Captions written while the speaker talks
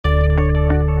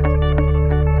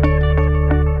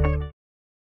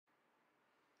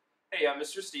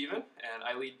Mr. Steven, and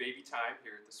I lead Baby Time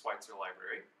here at the Schweitzer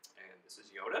Library. And this is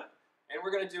Yoda. And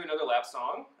we're going to do another lap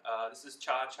song. This is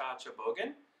Cha-Cha-Chobogin.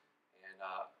 And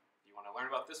if you want to learn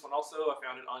about this one also, I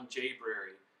found it on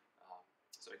Jayberry.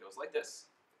 So it goes like this.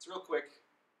 It's real quick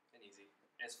and easy,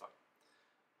 and it's fun.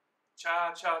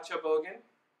 Cha-Cha-Chobogin,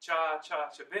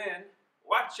 Cha-Cha-Chobin.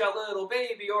 Watch out, little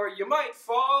baby, or you might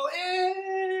fall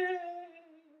in.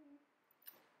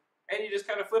 And you just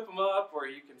kind of flip them up, or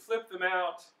you can flip them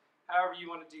out, however you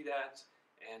want to do that.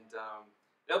 And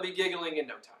they'll be giggling in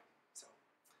no time. So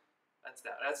that's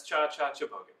that. That's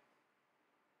Cha-Cha-Chobogin.